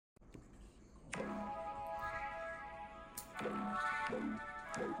It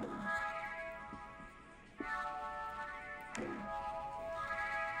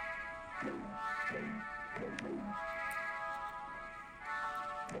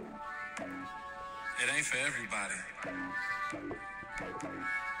ain't for everybody.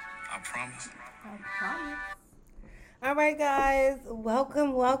 I promise. All right, guys.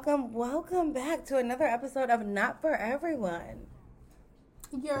 Welcome back to another episode of Not For Everyone.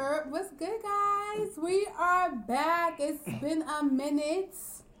 What's good, guys? We are back. It's been a minute.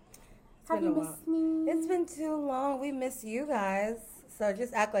 Have you missed me? It's been too long. We miss you guys. So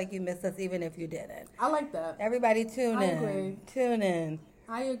just act like you missed us even if you didn't. I like that. Everybody tune in. Agree. Tune in.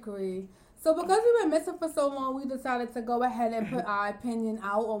 I agree. So because we've been missing for so long, we decided to go ahead and put our opinion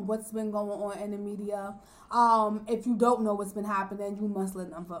out on what's been going on in the media. If you don't know what's been happening, you must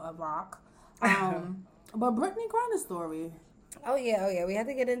live under a rock. But Brittany Griner story. Oh yeah. We had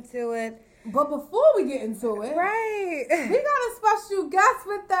to get into it. But before we get into it, right, we got a special guest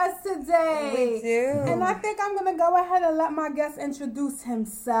with us today. We do. And I think I'm going to go ahead and let my guest introduce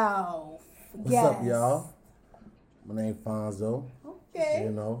himself. What's up, y'all? My name's Fonzo. Okay.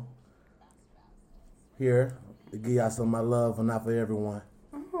 You know, here to give y'all some of my love and not for everyone.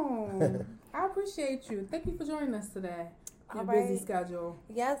 Oh, I appreciate you. Thank you for joining us today. Your busy schedule.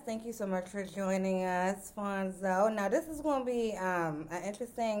 Yes, thank you so much for joining us, Fonzo. Now, this is going to be an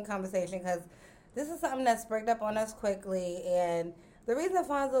interesting conversation because this is something that spurred up on us quickly. And the reason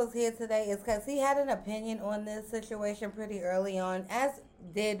Fonzo is here today is because he had an opinion on this situation pretty early on, as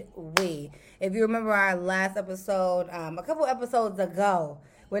did we. If you remember our last episode, a couple episodes ago,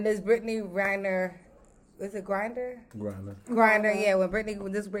 when this Brittany Griner... Is it Griner? Griner, yeah.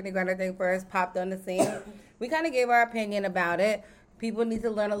 When this Brittany Griner thing first popped on the scene, we kind of gave our opinion about it. People need to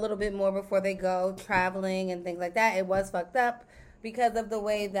learn a little bit more before they go traveling and things like that. It was fucked up because of the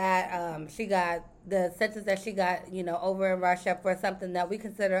way that she got the sentence that she got, over in Russia for something that we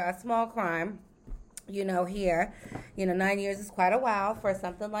consider a small crime. Here, 9 years is quite a while for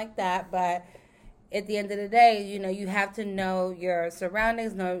something like that, but. At the end of the day, you have to know your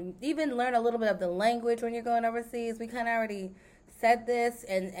surroundings, even learn a little bit of the language when you're going overseas. We kind of already said this,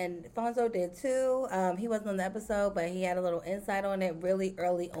 and Fonzo did too. He wasn't on the episode, but he had a little insight on it really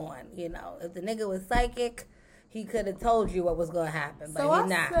early on. If the nigga was psychic, he could have told you what was going to happen, but he's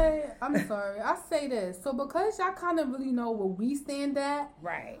not. I say this. So because y'all kind of really know where we stand at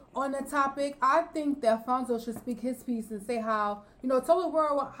on the topic, I think that Fonzo should speak his piece and say how, tell the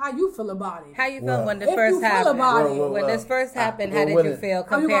world how you feel about it. How you feel when this first happened. When this first happened, how did you feel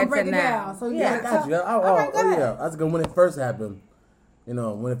compared to now? So I got you. I was going when it first happened.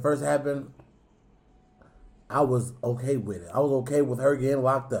 When it first happened, I was okay with it. I was okay with her getting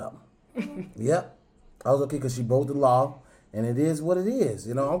locked up. Yep. I was okay because she broke the law, and it is what it is.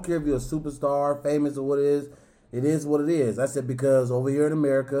 I don't care if you're a superstar, famous, or what it is. It is what it is. I said because over here in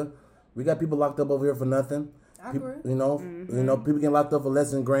America, we got people locked up over here for nothing. I agree. People getting locked up for less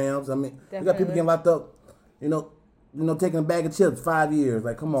than grams. I mean, we got people getting locked up, taking a bag of chips 5 years.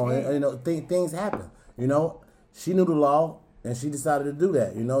 Like, come on, things happen. She knew the law, and she decided to do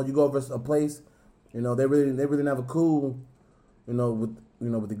that. You go over a place, they really never cool,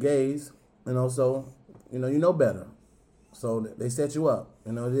 with the gays, so. You know better, so they set you up.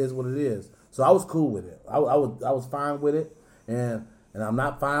 It is what it is. So I was cool with it. I was fine with it, and I'm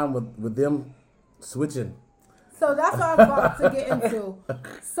not fine with them switching. So that's what I was about to get into.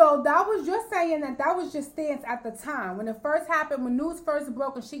 So that was just saying that was your stance at the time when it first happened, when news first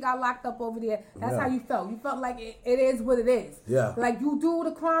broke and she got locked up over there. That's how you felt. You felt like it is what it is. Yeah. Like you do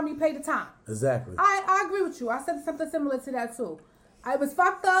the crime, you pay the time. Exactly. I agree with you. I said something similar to that too. I was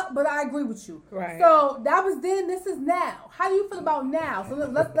fucked up, but I agree with you. Right. So that was then. This is now. How do you feel about now? So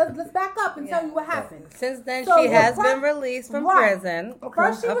let's back up and tell you what happened. Since then, she has been released from prison.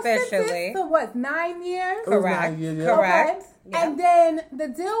 First, she was officially sentenced to what, 9 years? Correct. 9 years, yeah. Correct. Okay. Yeah. And then the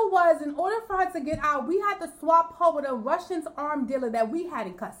deal was, in order for her to get out, we had to swap her with a Russian arms dealer that we had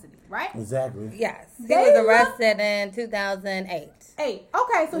in custody, right? Exactly. Yes. He was arrested in 2008.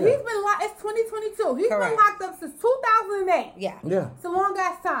 Okay, so he's been locked. It's 2022. He's been locked up since 2008. Yeah. It's a long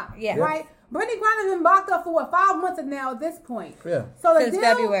ass time. Yeah. Right? Brittany Griner's been locked up for 5 months now at this point. Yeah. So since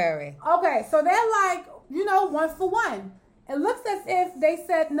February. Okay, so they're like, 1 for 1. It looks as if they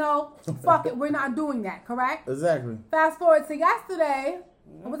said, no, fuck it, we're not doing that, correct? Exactly. Fast forward to yesterday.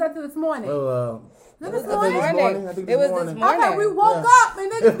 What was that to this morning? This morning. It was this morning. Okay, we woke up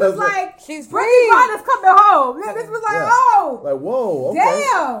and niggas was like, she's Brittany free. Griner's coming home. This was like, oh. Like, whoa. Okay.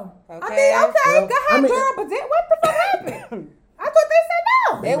 Damn. Okay. I mean, okay, go ahead, girl, but then what the fuck happened? I thought they said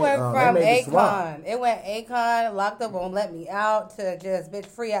no. It went from they made the swap. Akon. It went Akon, locked up, won't let me out, to just bitch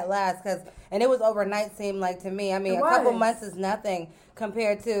free at last. And it was overnight, seemed like to me. I mean, a couple months is nothing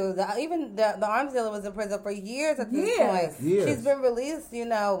compared to the arms dealer was in prison for years at this point. Years. She's been released,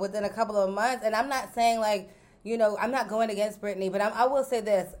 within a couple of months. And I'm not saying like, I'm not going against Brittany, but I will say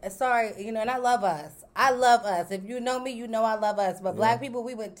this. Sorry, and I love us. I love us. If you know me, you know I love us. But black people,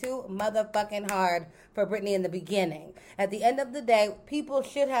 we went too motherfucking hard for Brittany in the beginning. At the end of the day, people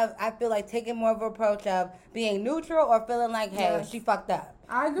should have, I feel like, taken more of an approach of being neutral or feeling like, hey, she fucked up.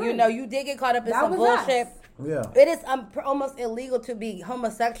 I agree. You did get caught up in some bullshit. Us. Yeah. It is almost illegal to be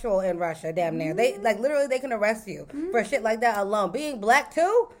homosexual in Russia, damn near. They, literally, they can arrest you for shit like that alone. Being black,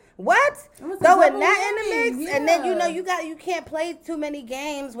 too? What? Throwing that in the mix, and then you can't play too many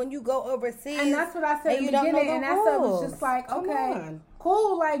games when you go overseas. And that's what I said in the beginning, and that's what was just like, okay,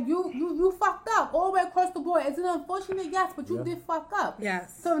 cool, like you fucked up all the way across the board. It's an unfortunate yes, but you did fuck up.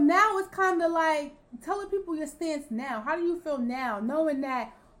 Yes. So now it's kind of like telling people your stance now. How do you feel now, knowing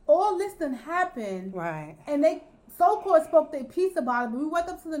that all this done happened, right? And they so-called spoke their piece about it, but we woke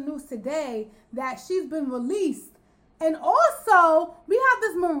up to the news today that she's been released. And also, we have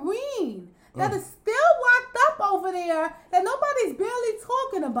this Marine that is still locked up over there that nobody's barely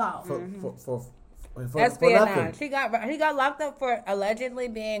talking about. For espionage. He got locked up for allegedly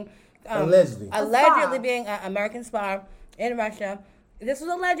being being an American spy in Russia. This was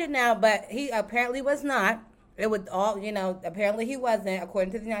alleged now, but he apparently was not. It was all, apparently he wasn't,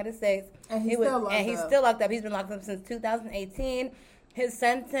 according to the United States. And he's still locked up. He's been locked up since 2018. His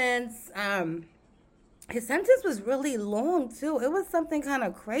sentence was really long, too. It was something kind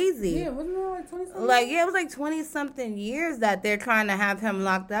of crazy. Yeah, wasn't it like 20-something? It was like 20-something years that they're trying to have him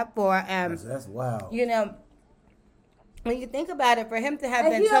locked up for. That's wild. When you think about it, for him to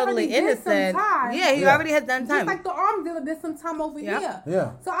have been totally innocent. He already has done time. Just like the arms dealer did some time over here.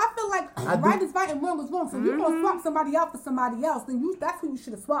 Yeah. So I feel like right is right and wrong is wrong. So you're going to swap somebody out for somebody else, then that's who you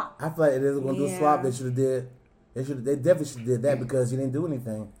should have swapped. I feel like if they were going to do a swap, they should have did. They definitely should have did that because he didn't do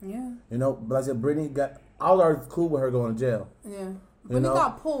anything. Yeah. But like I said, Brittany I was already cool with her going to jail. Yeah. Brittany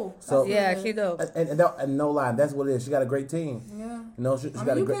got pulled. So she do. And no lie, that's what it is. She got a great team. Yeah. She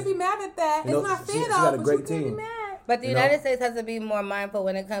got you can't be mad at that. It's not fair though. She got a great team. Can't be mad. But the United States has to be more mindful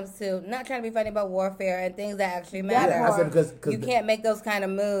when it comes to not trying to be funny about warfare and things that actually matter. Yeah, I said because you can't make those kind of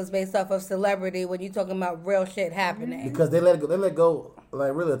moves based off of celebrity when you're talking about real shit happening. Because they let go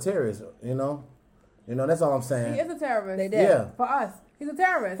like really a terrorist. That's all I'm saying. He is a terrorist. They did. Yeah. For us. He's a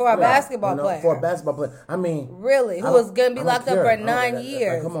terrorist. For a basketball player. For a basketball player. I mean. Really? Who was going to be locked up for 9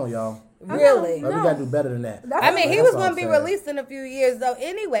 years. Come on, y'all. Really? We got to do better than that. He was going to be released in a few years, though,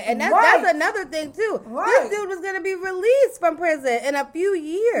 anyway. And that's another thing, too. This dude was going to be released from prison in a few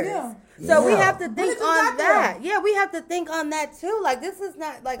years. Yeah. So we have to think on that. Yeah, we have to think on that, too. Like, this is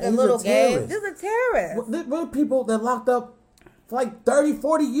not like a little game. This is a terrorist. There were people that locked up for like 30,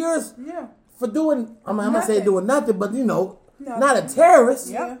 40 years for doing, I'm going to say doing nothing, but, not a terrorist.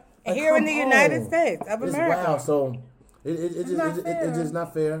 Yeah. Like, here in the United States of America. It's wild. So it's just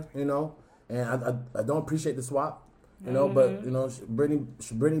not fair, And I don't appreciate the swap, But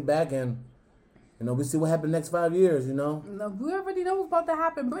Brittany back, and we see what happened next 5 years, No, we already know what's about to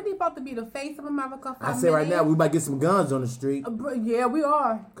happen. Brittany about to be the face of America. I say right now we might get some guns on the street. Yeah, we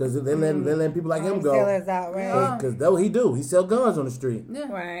are. Because they letting people like him go. Out, right? Because that's what he do. He sell guns on the street.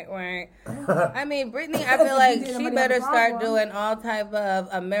 Yeah. Right. I mean, Brittany, I feel like she better start doing all type of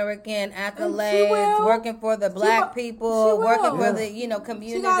American accolades, working for the black people, working for the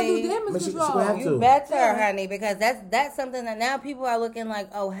community. She gotta do damage control. You better, honey, because that's something that now people are looking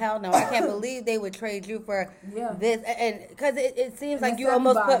like, oh hell no, I can't believe they would trade you for this, and because it seems like you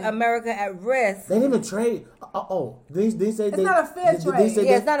almost put America at risk. They didn't even trade. Did they say it's not a fair trade?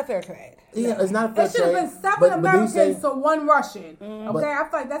 It's not a fair trade. Yeah, it's not a fair trade. It should have been 7 Americans to 1 Russian. Okay, I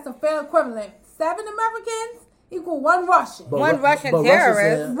feel like that's a fair equivalent. 7 Americans equal 1 Russian. One Russian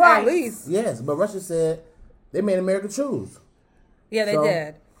terrorist, at least. Yes, but Russia said they made America choose. Yeah, they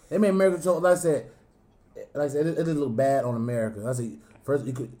did. They made America choose. Like I said, it did look bad on America. I said. First,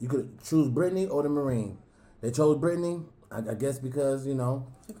 you could choose Brittany or the Marine. They chose Brittany, I guess, because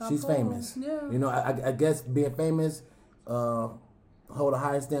she's famous. Yeah. I guess being famous hold a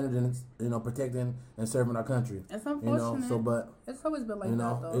higher standard than protecting and serving our country. It's unfortunate. But it's always been like that,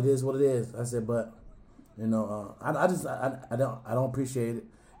 though. It is what it is. I said, but I don't appreciate it.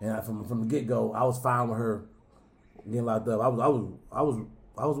 And from the get go, I was fine with her getting locked up. I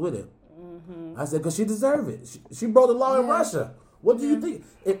was with it. Mm-hmm. I said because she deserved it. She broke the law in Russia. What do you think?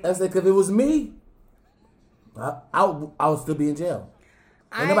 I said, because if it was me, I would still be in jail.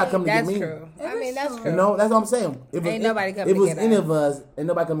 Ain't nobody coming to get me. That's true. I mean, that's true. You know, that's what I'm saying. Ain't nobody coming to get us. If it was any of us, ain't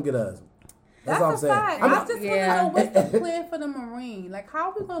nobody come to get us. That's what I'm saying. Fact. I just want to know what's the plan for the Marine. Like, how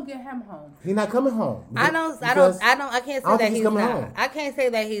are we gonna get him home? He's not coming home. I can't say that he's not. Home. I can't say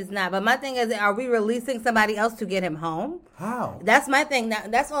that he's not. But my thing is, are we releasing somebody else to get him home? How? That's my thing. Now,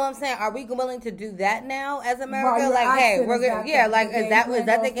 that's all I'm saying. Are we willing to do that now as America? Like, hey, we're gonna, is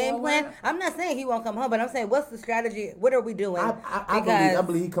that the game plan? I'm not saying he won't come home, but I'm saying, what's the strategy? What are we doing? I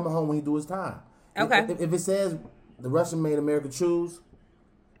believe he's coming home when he do his time. Okay. If it says the Russian made America choose.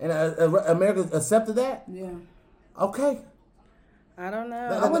 And America accepted that? Yeah. Okay. I don't know.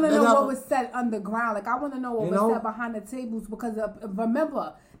 I want to know what was said underground. Like, I want to know what was said behind the tables because,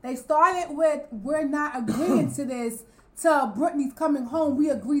 remember, they started with, we're not agreeing to this, to Brittany's coming home,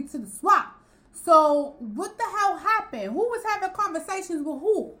 we agreed to the swap. So, what the hell happened? Who was having conversations with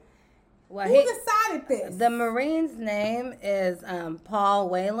who? Well, who decided this? The Marine's name is Paul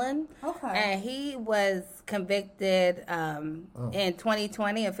Whelan. Okay. And he was convicted in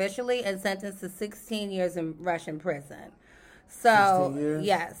 2020 officially and sentenced to 16 years in Russian prison. So,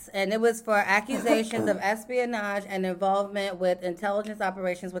 yes. And it was for accusations of espionage and involvement with intelligence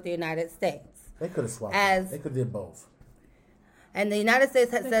operations with the United States. They could have swapped. They could have did both. And the United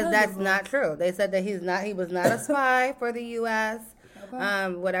States says that's not true. They said that he was not a spy for the U.S.,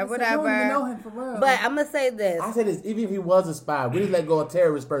 whatever. I don't even know him for real. But I'm gonna say this. I say this: even if he was a spy, we just let go of a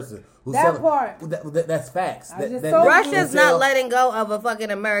terrorist person. That's facts. Russia's not letting go of a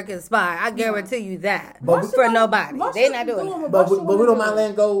fucking American spy. I guarantee you that. But for nobody, they're not doing it. But we don't mind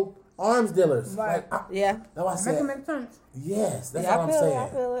letting go arms dealers. Right. Yeah. That's what I said. Make sense. Yes, that's all I'm saying. I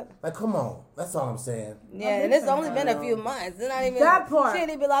feel it. Like, come on. That's all I'm saying. Yeah, and it's only been a few months. It's not even that part. She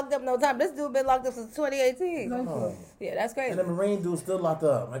ain't been locked up no time. This dude been locked up since 2018. Come on. Yeah, that's crazy. And the Marine dude's still locked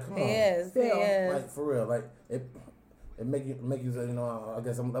up. Like, come on. He is. Like, for real. Like, it make you say, you know, I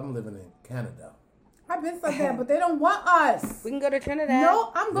guess I'm living in Canada. I've been so bad, but they don't want us. We can go to Trinidad.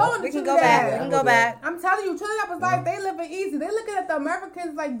 No, I'm going to Trinidad. We can go back. We can go back. I'm telling you, Trinidad was like, they living easy. They looking at the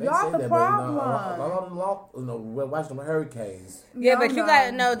Americans like, y'all the problem. We're watching the hurricanes. Yeah, but you got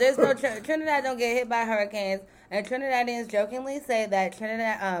to know, there's no, Trinidad don't get hit by hurricanes. And Trinidadians jokingly say that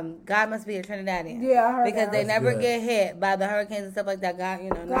Trinidad, God must be a Trinidadian. Yeah, I heard because that. they never get hit by the hurricanes and stuff like that. God,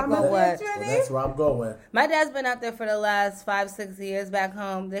 knock on wood. Well, that's where I'm going. My dad's been out there for the last 5-6 years back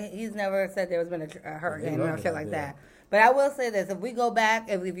home. He's never said there's been a hurricane or shit like that. But I will say this: if we go back,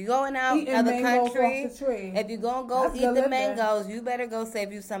 if you're going out other country, if you're gonna go eat the mangoes, you better go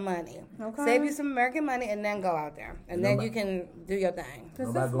save you some money. Okay. Save you some American money and then go out there, and then you can do your thing.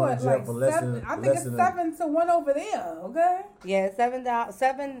 Nobody going to jail for less than. I think it's 7-1 over there. Okay. Yeah,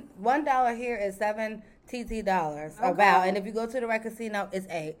 $1 here is $7 TT dollars. About, and if you go to the right casino, it's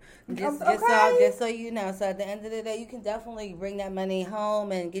 8. Just so you know. So at the end of the day, you can definitely bring that money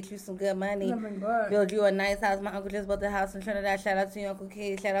home and get you some good money. Build you a nice house. My uncle just built a house in Trinidad. Shout out to you, Uncle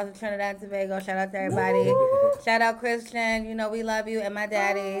Keith. Shout out to Trinidad and Tobago. Shout out to everybody. Shout out Christian. We love you. And my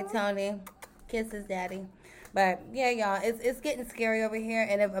daddy, Tony. Kisses, daddy. But yeah, y'all, it's getting scary over here.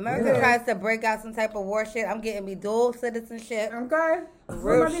 And if America tries to break out some type of war shit, I'm getting me dual citizenship. Okay.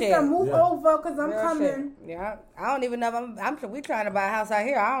 Real shit. Move over because I'm coming. Shit. Yeah. I don't even know if we trying to buy a house out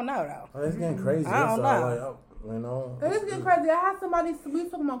here. I don't know though. Oh, it's getting crazy. I don't know. It is getting crazy. I had somebody, we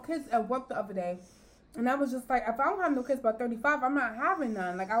talking about kids at work the other day. And I was just like, if I don't have no kids by 35, I'm not having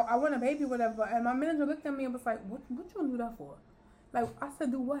none. Like, I want a baby, whatever. And my manager looked at me and was like, what you want to do that for? Like, I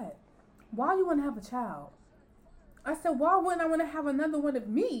said, do what? Why you want to have a child? I said, why wouldn't I want to have another one of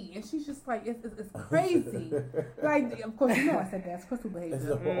me? And she's just like, it's crazy. Like, of course, you know I said that. It's crystal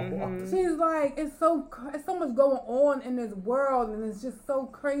behavior. She's like, it's so much going on in this world, and it's just so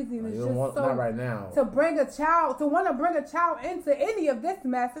crazy. And it's just so, not right now. To want to bring a child into any of this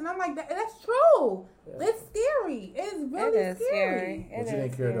mess. And I'm like, that's true. Yeah. It's scary. It's really scary. But you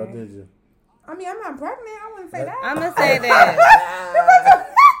didn't care though, did you? I mean, I'm not pregnant. I wouldn't say that. I'm going to say that.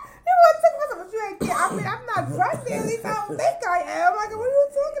 I mean, I'm not pregnant. At least I don't think I am. Like, what are you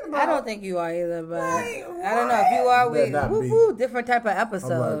talking about? I don't think you are either, but I don't know. If you are, different type of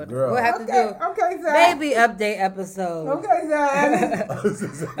episode. Like, we'll have to do baby update episode. Okay, Zan.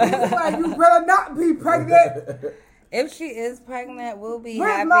 Like, you better not be pregnant. If she is pregnant, we'll be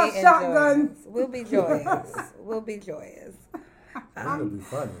Where's happy my and shotgun? joyous. We'll be joyous. We'll be joyous. That'll be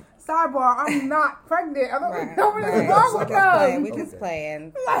funny. Sidebar, I'm not pregnant. I don't know what is wrong with them. We just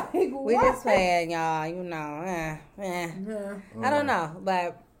playing. Like, we just playing, y'all. You know. I don't know.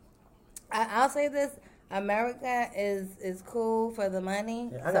 But I'll say this. America is cool for the money.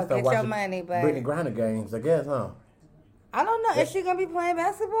 So get your money. But Brittany Griner games, I guess, huh? I don't know. Is she gonna be playing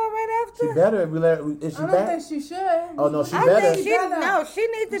basketball right after? She better. If we let her, is she I don't back? think she should. Oh no, she I better. think she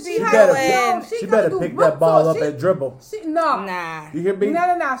needs to be better. doing. She better pick that ball up and dribble. Nah. You hear me?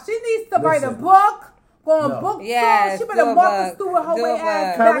 No. She needs to write a book. Go on book tour. She better walk us through with her way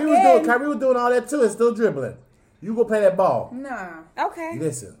ass Kyrie was doing all that too and still dribbling. You go play that ball. Nah. Okay.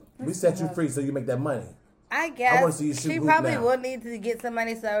 Listen, we set you free so you make that money. I guess I want to see you shoot she hoop probably now. will need to get some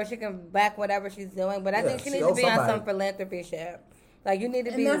money so she can back whatever she's doing. But I think she needs to be on some philanthropy shit. Like you need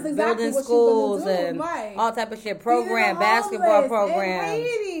to be building schools and all type of shit. Program, basketball programs.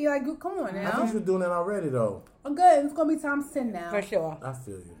 Haiti. Like, come on now. I think she was doing that already though. Oh, good. It's gonna be times 10 now. For sure. I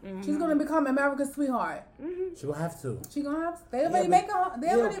feel you. Mm-hmm. She's gonna become America's sweetheart. Mm-hmm. She gonna have to. She gonna have to. They already making her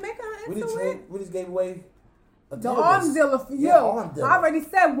into it. We just gave away the arms dealer for you. I already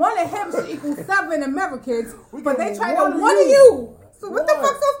said one of him should equal 7 Americans, but they trying to one of you. So what the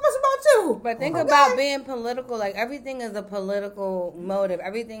fuck's so special about you? But think about being political. Like everything is a political motive.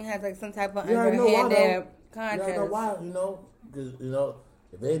 Everything has like some type of underhanded conscience. You know why? Because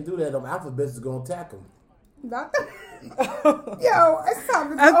if they didn't do that, them alphabets is gonna attack them. Yo, it's time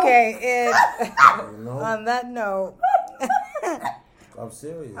to go. Okay, and on that note. I'm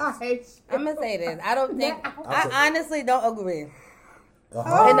serious. I hate you. I'm gonna say this. I don't think. I honestly don't agree.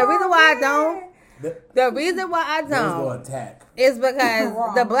 And the reason why I don't. The reason why I don't is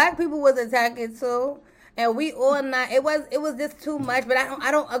because the black people was attacking too, and we all not. It was just too much. But I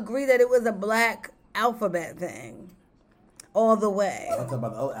don't agree that it was a black alphabet thing all the way. I'm talking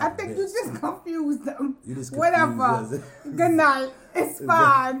about the other I think you just confused them. You just whatever. Good night. It's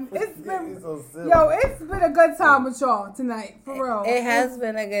fine. It's been it's been a good time with y'all tonight, for real. It has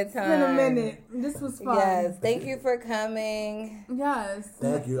been a good time. It's been a minute. This was fun. Yes. Thank you for coming. Yes.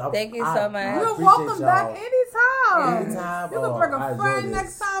 Thank you. Thank you so much. You're welcome back anytime. Anytime. You can bring a friend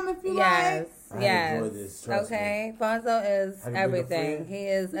next time if you like. Yes. Enjoy this. Okay. Fonzo is everything. He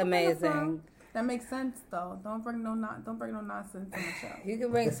is amazing. That makes sense though. Don't bring no nonsense in the show. You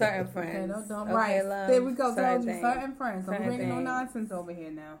can bring certain friends. Okay, don't okay, right. Love, there we go. certain friends. Don't bring no nonsense over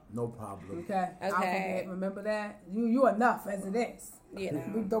here now. No problem. Okay. I'll forget. Remember that? You enough as it is. You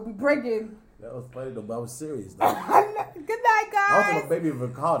know. Don't be breaking. That was funny though, but I was serious though. Good night, guys. I don't think my baby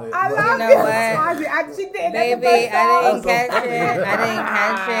even caught it. I love you. Know what? She did. Baby, I didn't catch it. I didn't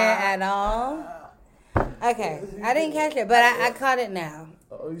catch it at all. Okay, I didn't catch it, but I caught it now.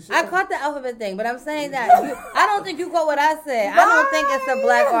 I caught the alphabet thing, but I'm saying that I don't think you caught what I said. I don't think it's a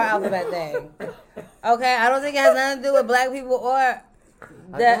black or alphabet thing. Okay, I don't think it has nothing to do with black people or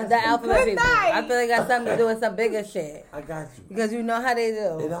the alphabet people. I feel like it got something to do with some bigger shit. I got you. Because you know how they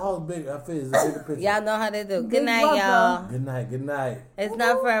do. It all big. I feel it's a bigger picture. Y'all know how they do. Good night, y'all. Good night. Good night. It's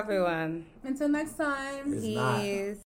not for everyone. Until next time. It's not. Peace.